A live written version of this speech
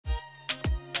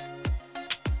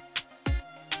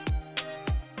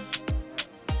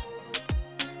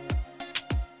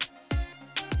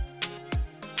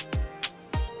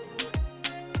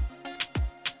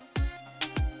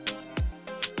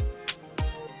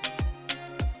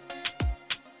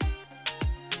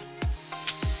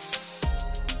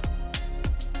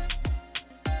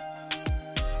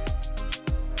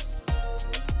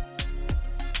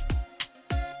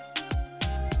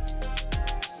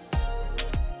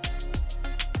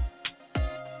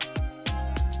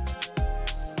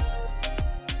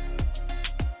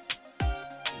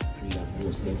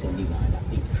they say live on the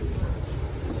fig tree.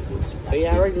 So you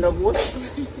already know what?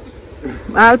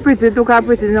 All pretty took a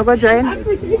pretty no go join.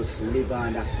 Must live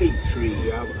on the fig tree.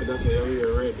 Yeah, that's why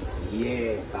you're ready.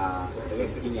 Yeah,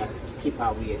 that's the thing you keep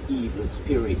away evil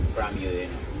spirit from you, you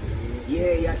know.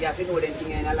 Yeah, you have to know them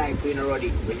things in life when you're ready.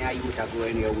 When you used to go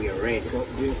anywhere with red. So,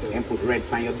 and put red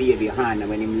on your baby hand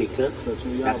when him little. So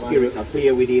that spirit not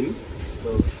play with him.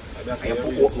 So that's you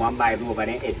put one Bible over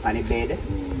the head on the bed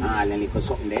and then little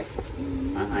something there.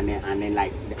 And then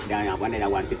like one other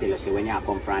one to tell you, say when you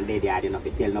come from there, you don't have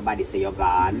to tell nobody say you're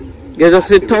gone. You just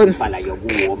sit down. Follow your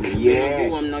home, yeah.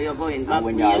 Now you're going back. And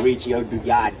when you reach your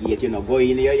yard gate, you know, go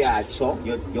in your yard, so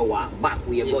you walk back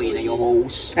where you go in your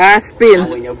house. Spin. And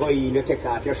when you go in, you take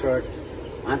off your shirt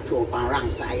and throw up on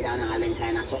wrong side and all that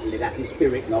kind of something. That's the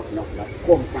spirit not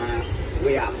come from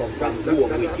where you come from home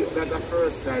with you. That's the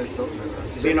first time something.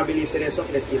 So you don't believe there's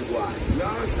something that's still going on?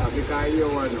 No, sir, because you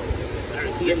want to know.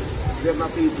 Them are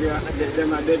people,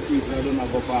 them are dead people, them are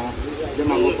go for ice.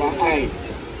 Them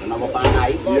are go for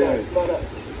ice? Yes.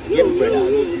 Yeah,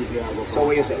 brother. So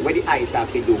what you say, what the ice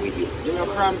have to do with you? You know,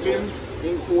 cramping,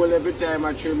 in cold every time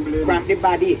I trembling. Cramp the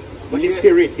body, but the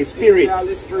spirit. Yeah,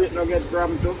 the spirit not get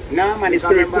cramped too. No man, the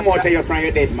spirit come out of you from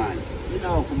your dead man. You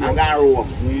know, come out. And go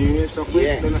home. Yeah, so quick,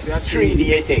 yeah. Don't say 3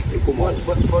 days take to come out.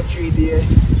 But 3 days,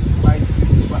 by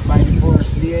the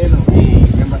first day, you know,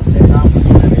 remember stay down.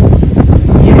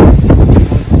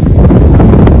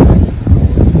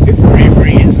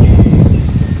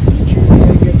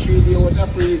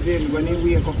 When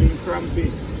he wake up in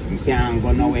cramping, you can't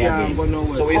go nowhere again. Go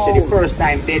nowhere. So we say the first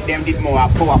time them did more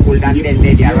powerful than them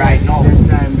dead here right now. That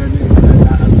time then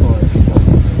saw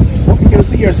it. But because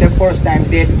to yourself first time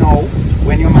dead now,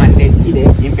 when your man dead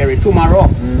today, him bury tomorrow.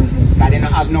 Because they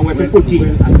don't have nowhere to put him.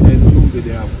 And then you be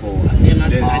there for. And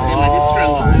then the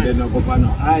stronger. And then no go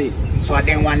no ice. So I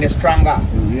then want the stronger.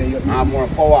 Yeah, you have more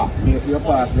power. Yes, you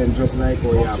pass them just like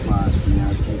how you pass me.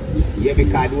 Yeah,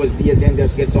 because those days then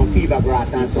just get some fever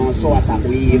grass and some saucer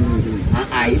leaf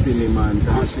and ice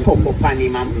and stuff up on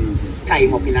him and tie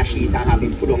him up in a sheet and have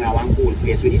him put on a one cool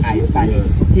place with the ice pan.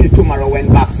 Till tomorrow when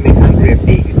blacksmith and grave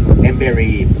dig, then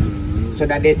bury him. So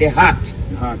that they hot.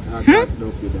 Hot,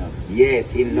 don't be that.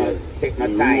 Yes, him not take no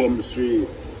time. Home street.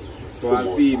 So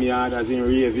I'll feed me hard as in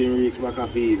raising reach back a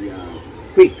feed me hard.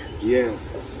 Quick. Yeah.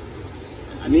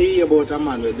 And he hear about a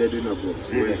man with dead in a book.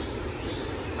 So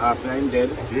after I'm dead,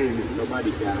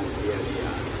 nobody can stay there.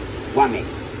 One man.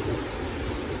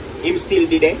 Him still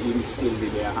be there? Him still be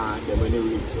there. And then when he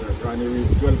reach work, when he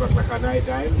reach 12 o'clock at night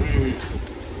time,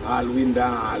 all window,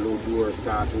 all doors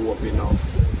start to open up.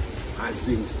 And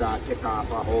things start take off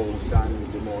a house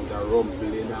and the amount of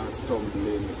rumbling and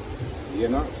stumbling. You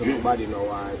know, so nobody know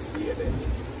why I stay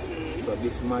there. So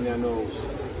this man, you know,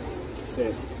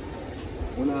 said,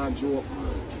 "We're not joke,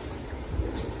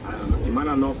 man. The man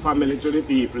have no family to the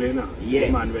people, you know. Yeah.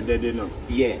 The man were dead, you know.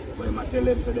 Yeah. But I tell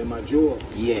them, so them a joke.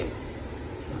 Yeah.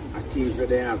 And things where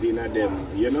they have in them,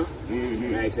 you know.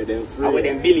 Like say them free. How would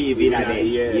them believe in them?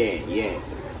 Yes. Yeah.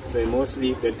 So you must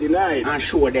sleep there tonight. And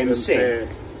show them say.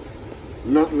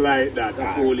 Nothing like that,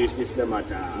 a foolishness them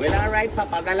at all. Well, alright,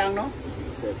 Papa Galang, no? He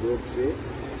said, Brooksy,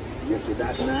 you see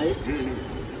that night?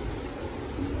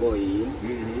 Go in,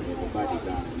 everybody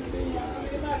down in the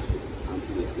yard, and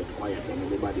place get quiet and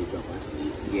everybody drop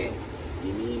asleep. Yeah.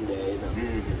 You mean there, you know?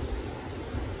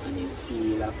 And you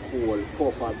feel a cold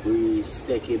puff of breeze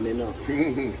taking, you know?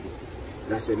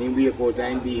 That's when you wake out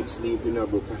and deep sleep, you know,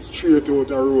 because straight out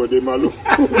the road, him alone.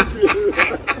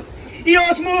 He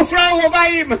was smooth from over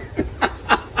him.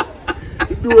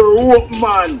 Door open,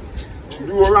 man.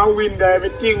 Door and window,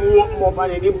 everything open up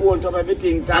and the bolt of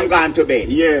everything tight. I'm gone to bed.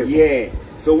 Yes. Yeah.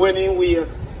 So when he wake,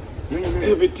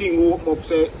 everything open up,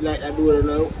 so like that door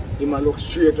now, he might look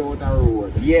straight out the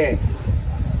road. Yeah.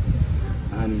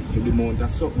 And the amount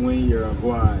of something when you're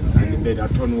going and the bed a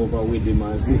turn over with him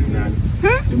and sitting and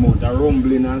the amount of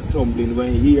rumbling and stumbling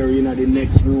when you're in the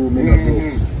next room in the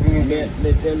books.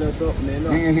 They tell you something, you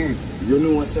know. You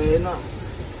know what I'm saying, no?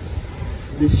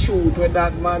 The shoot with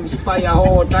that man's fire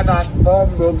out of that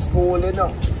Bumbug school, you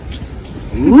know.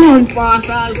 Run past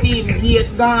all team,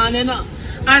 gate gone, you know.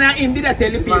 And him did I tell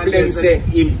the people them say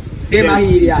him, them are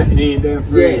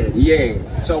here.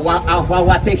 Yeah. So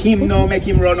what take him now, make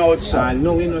him run outside?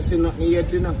 No, we don't see nothing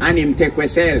yet, you know. And him take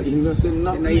yourself. He don't see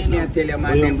nothing. You know, tell you,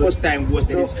 man, them first time goes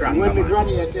to the strong. When my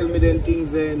granny tell me them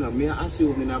things there, you know, me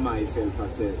assume in myself, I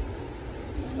say,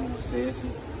 you see,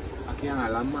 I can't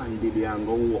allow man did they and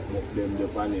go walk up them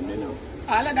upon him, you know.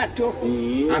 All of that too.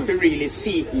 Yeah. And to really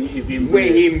see if him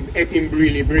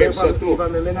really brave so too. If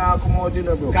I come out, you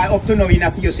know, bro. Because up to now, you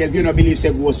know, for yourself, you don't believe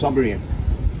say ghosts are brave.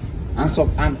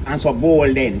 and so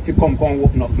bold then, if you come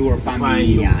open up door for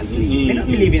me and sleep. I don't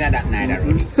believe in that neither.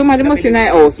 Really. Somebody must in our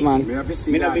house, man. I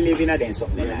don't believe in that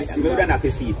something like that. I don't have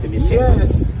to see it for myself.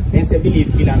 Yes. Then say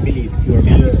believe kill and believe cure. I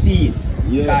have to see it.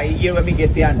 Because here where we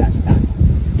get to understand.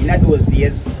 In those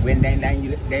days, when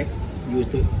they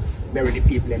used to bury the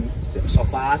people so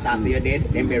fast after you're dead,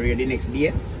 then bury you the next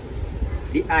day.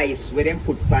 The ice where them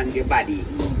put on your body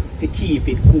to keep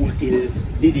it cool till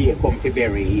the day come to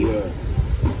bury you.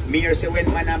 Me here say when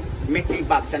man make the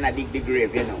box and I dig the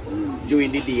grave, you know,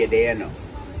 during the day there, you know.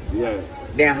 Yes.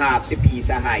 Then half a piece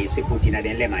of ice they put in a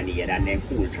lemonade and then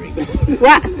cool drink.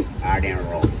 What? Or then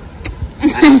rum.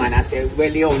 And the man I say,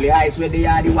 well the only ice where they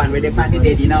are the one where they pan the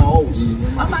dead in our house.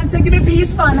 My man say give me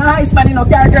peace man, ice man, you know,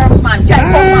 carry germs man,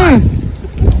 can't come man.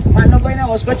 Man not going to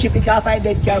house, go chip it off a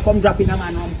dead car, come drop in a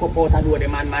man, cup out and do the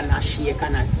man not shake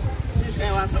and not.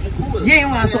 You want something cool? Yeah, you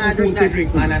want something cool to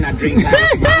drink, man, and a drink.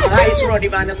 Ice ruddy,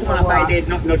 man, come off a dead,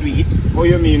 not do it. What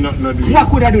you mean not do it? What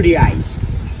could I do the ice?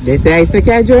 They say ice to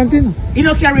carry germs, you know. You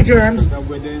don't carry germs. That's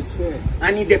what they say.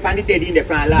 And if they pan the dead in the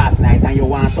front last night and you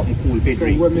want something cool to So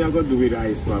drink. what me I going to do with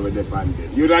ice man with the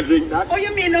bandit? You don't drink that? Oh,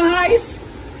 you mean no ice?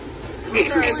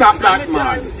 Stop that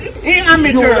man. I'm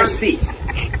thirsty.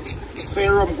 So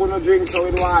your rum gonna drink so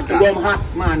with water? Rum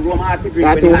hot, man. Rum hot to drink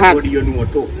That when too you hot. hot. You know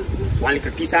too. One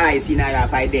little piece of ice in your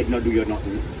if dead not do you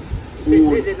nothing.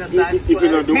 If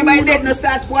you not do Maybe dead no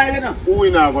start spoiling no. who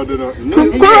we never do nothing?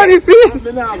 Come on, if you.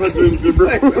 We never drink the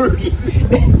brewers.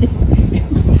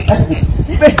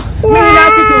 Me in a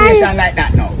situation like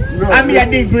that now. No, And me a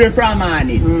dig grave from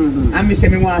morning. And me say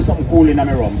me want something cool in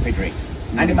my rum to drink.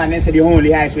 And the man then say the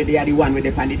only ice where they are the one with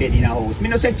the pan the dead in a house. Me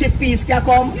no say chip piece can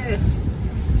come.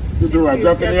 You do what?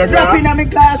 Drop in your Drop in car? my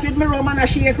glass with my rum and a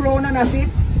shake round and a sip.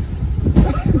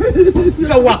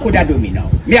 So what could I do me now?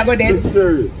 Me I go dead?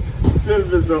 Mystery. Tell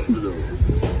me something though.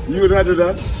 You would not do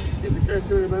that?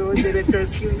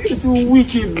 You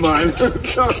wicked man.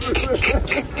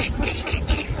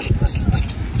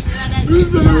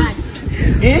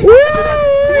 Eh?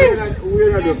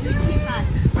 Where are you?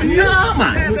 No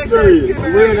man. Mystery.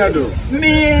 Where are you?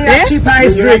 Me a cheap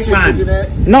ice drink man.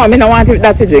 No, me don't want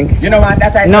that to drink. You know what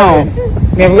that I No.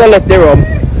 Me have to go left the room.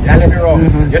 You let me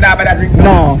rum. You not better drink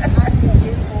No.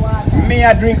 Me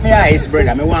a drink me ice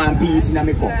brother. Me want peace in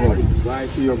my cup brother. Why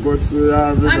see your guts? You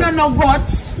have I don't know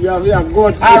guts. your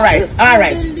guts.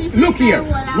 Alright. Look here.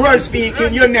 Word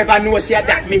speaking, you never know say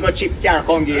that me go chip car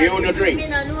come give you no drink. Me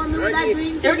no know me would have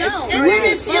drink you now.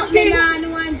 Really same Me thing. no know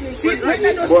one drink. See, when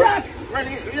I don't start.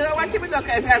 You know what you mean?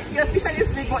 Okay, if you ask your fish and you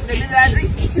sleep, but then you don't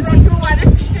drink. You don't know what it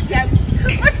is.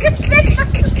 What you think?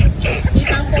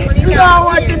 You don't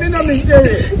watch it, me no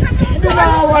mystery. Me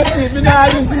don't watch it, me don't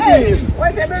listen to him.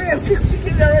 Whatever you're 60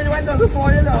 kids already, one doesn't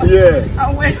fall, you know. Yeah.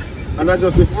 And when And I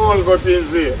just the phone got in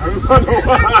there. I'm gonna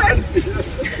watch it.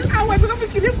 I went to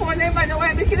kill you for them, and I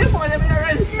went to kill you for them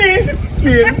already. Me?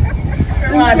 Kill.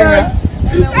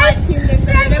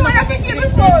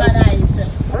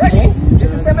 Ready?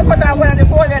 This is the cut out one of the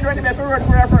phone and ready for run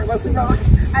for a first, but you know.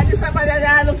 And this somebody that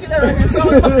I look already so.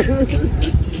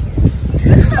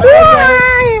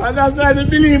 And that's why they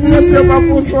believe me say my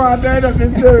pussy water and up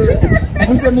in there.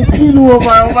 I say me kill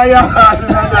over your heart.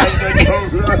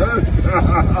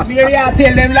 Me I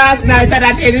tell them last night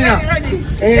that you know.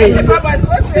 Hey.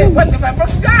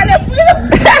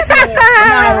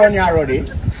 Now run you already.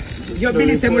 You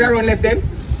believe some would run left them?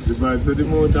 The man said the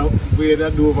amount of way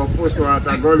that do over push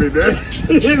water gully there.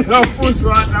 You know push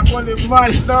water gully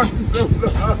mashed down.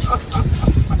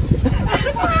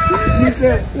 He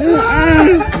said, in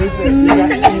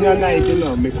a night, you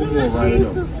know, me come over, you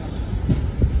know.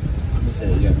 I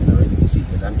said, yeah, I'm ready to see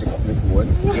it and take up my phone.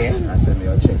 Yeah. I said, me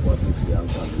I'll check what looks here and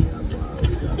family and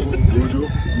go.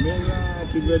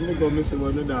 When me go, me see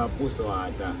one of the push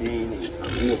water. I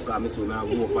go up, because me see when I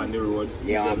go up on the road.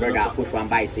 Yeah, my brother push one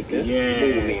bicycle.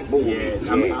 Yes, boom. yes.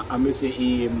 Yeah. I me see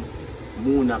him,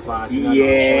 Moon a pass.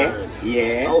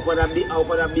 Yeah. How for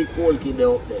that big cold kid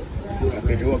out there? If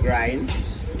you do a grind.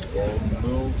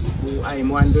 I'm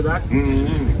one to that.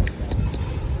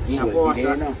 Mm-hmm. In a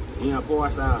power,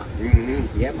 sir.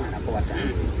 Yeah, man, a power,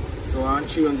 sir. So I'm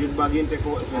chewing this bag in take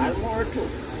out. I'll more too.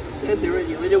 Says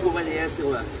already, when you go over there, see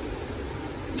what?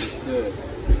 Sir,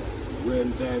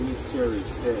 when time is cherry,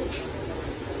 sir.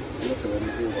 Yes, when we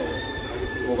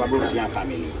go Over Brooks and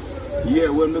family. Yeah,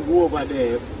 when we go over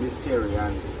there, Miss Cherry,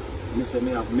 and me say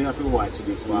me have to watch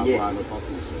this one. Yeah.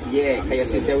 Yeah,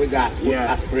 because you say we got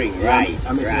a spring, right?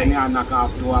 And me say me I knock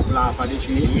off to a plant for the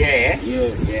tree. Yeah.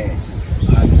 Yes. Yeah.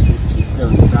 And Miss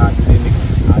Cherry started in the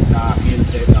talking,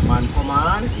 said the man come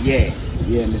on. Yeah.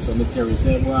 Yeah, so Mr.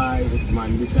 said why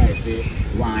man decide to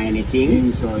want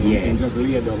anything. So you can just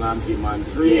lay down and give man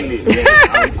freely.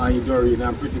 And you go in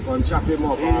and pretty con chop him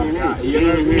up after. You know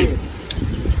what I'm saying?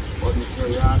 But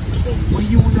Mr. Yard said, what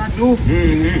you wanna do?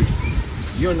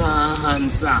 You not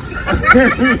answer.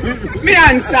 Me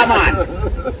answer, man.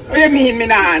 What you mean me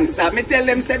not answer? Me tell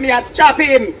them say me a chop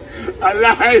him.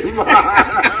 Alive,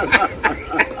 man.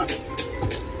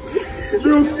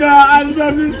 Look now,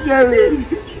 answer Miss Cherry.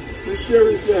 Miss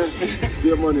Cherry said, see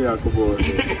your money I come over.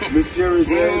 Miss Cherry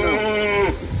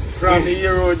said, from the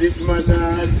hero this man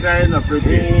answer in a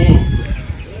pretty.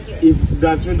 If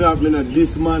that should happen,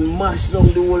 this man mashed down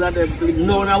the whole of them.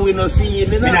 No, now we not see him.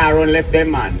 Me not run left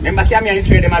them, man. Remember, see me and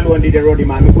trade them alone did the road,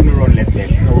 man. We couldn't run left them.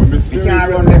 No, we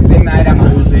can't run left them either,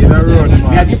 man. We say that road, man.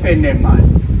 We are defend them, man.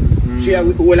 See,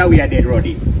 the whole of we are dead,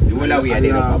 Roddy. The whole of we are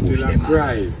dead up a bush, them,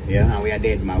 man. Yeah, and we are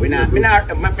dead, man. Me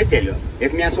tell you,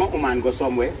 if me and some woman go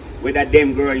somewhere, whether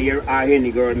them girl here or any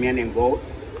girl, me and them go,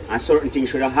 and certain things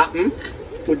should have happened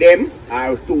to them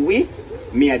or to we,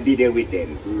 me I did it with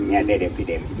them. Me I did it for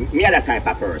them. Me are that type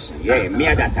of person. Yeah, me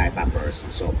are that type of person.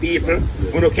 So people,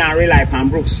 you can't rely on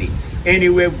Brooksy.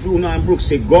 Anywhere Bruno and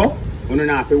Brooksy go, you don't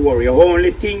have to worry. The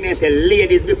only thing they say,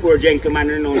 ladies before gentlemen,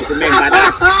 you know, remember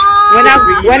that.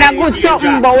 when I good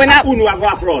something, but when I go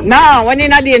off front. No, when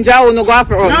in a danger, you no go off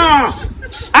front. No.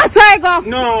 That's why I go.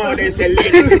 No, they say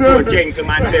ladies before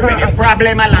gentlemen. Say when a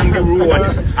problem along the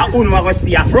road, and you go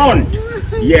stay up front.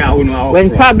 Yeah, when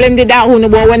front. Problem did that,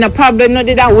 but when a problem not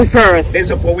did that, we first. Then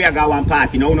suppose we are going one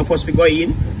party, now we first we go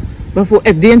in. Before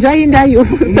if danger in there, you.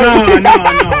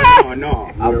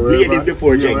 No. Ladies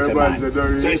before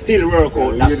gentlemen. So you still work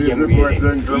out that same way.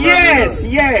 Yes,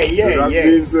 yeah. That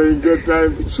means saying good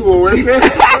time to show,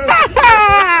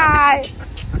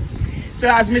 So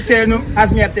as me tell you,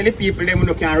 as me I tell the people, them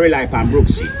no can rely on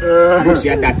Brooksy. Brooksy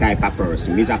is that type of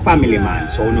person. He's a family man,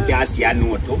 so no can see I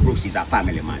know to Brooksy is a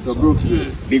family man. So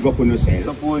Brooksy, big up on yourself.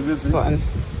 Suppose this is I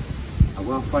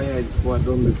want fire squad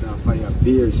on this and fire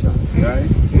beer shot, right?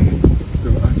 So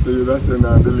I say you that's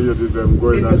now the ladies them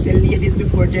going on. Say ladies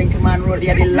before gentlemen road,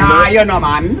 they the law, you know,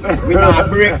 man. We not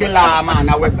break the law, man.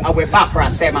 Our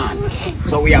backwards, man.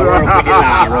 So we are work with the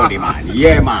law, Roddy, man.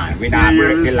 Yeah, man. We not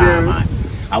break the law, man.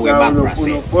 And we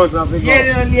backwards.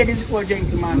 Yeah, ladies before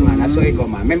gentlemen, man. That's how it go,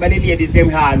 man. Remember the ladies, them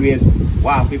always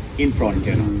walk in front,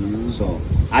 you know. So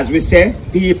as we say,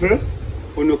 people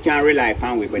who can rely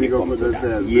upon we when it comes to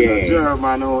that. Yeah.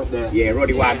 German out there. Yeah,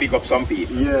 Roddy want to big up some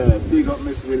people. Yeah, big up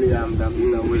Miss Williams and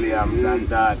Mr. Williams and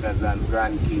daughters and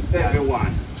grandkids.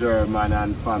 Everyone. German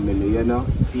and family, you know.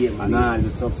 See him, man. And all the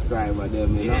subscriber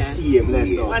them, you know. See him.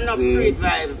 One up Street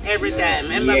Vibes every time.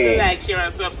 Remember to like, share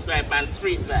and subscribe on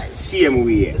Street Vibes. Same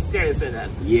way. Seriously that.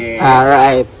 Yeah.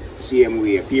 Alright. Same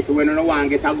way. People when you don't want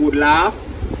to get a good laugh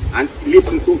and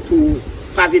listen to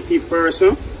positive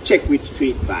person, check with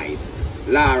Street Vibes.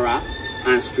 Lara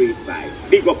and Street Vibes.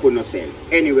 Big up on yourself.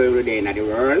 Anywhere you're there in the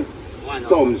world.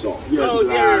 Thumbs up. Yes,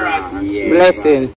 Lara. Yeah. Blessing.